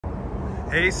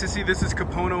Hey Sissy, this is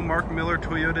Capono, Mark Miller,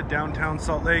 Toyota, downtown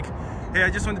Salt Lake. Hey, I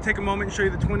just wanted to take a moment and show you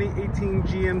the 2018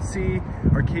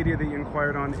 GMC Arcadia that you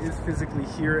inquired on is physically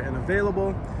here and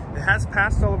available. It has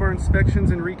passed all of our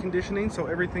inspections and reconditioning, so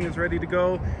everything is ready to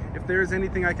go. If there is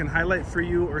anything I can highlight for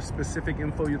you or specific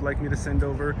info you'd like me to send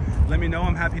over, let me know,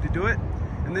 I'm happy to do it.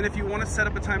 And then if you want to set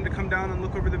up a time to come down and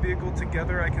look over the vehicle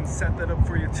together, I can set that up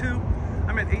for you too.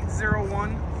 I'm at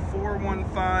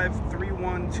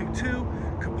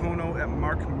 801-415-3122, Capono at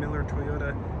Mark Miller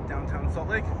Toyota, downtown Salt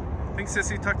Lake. Thanks,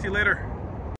 Sissy. Talk to you later.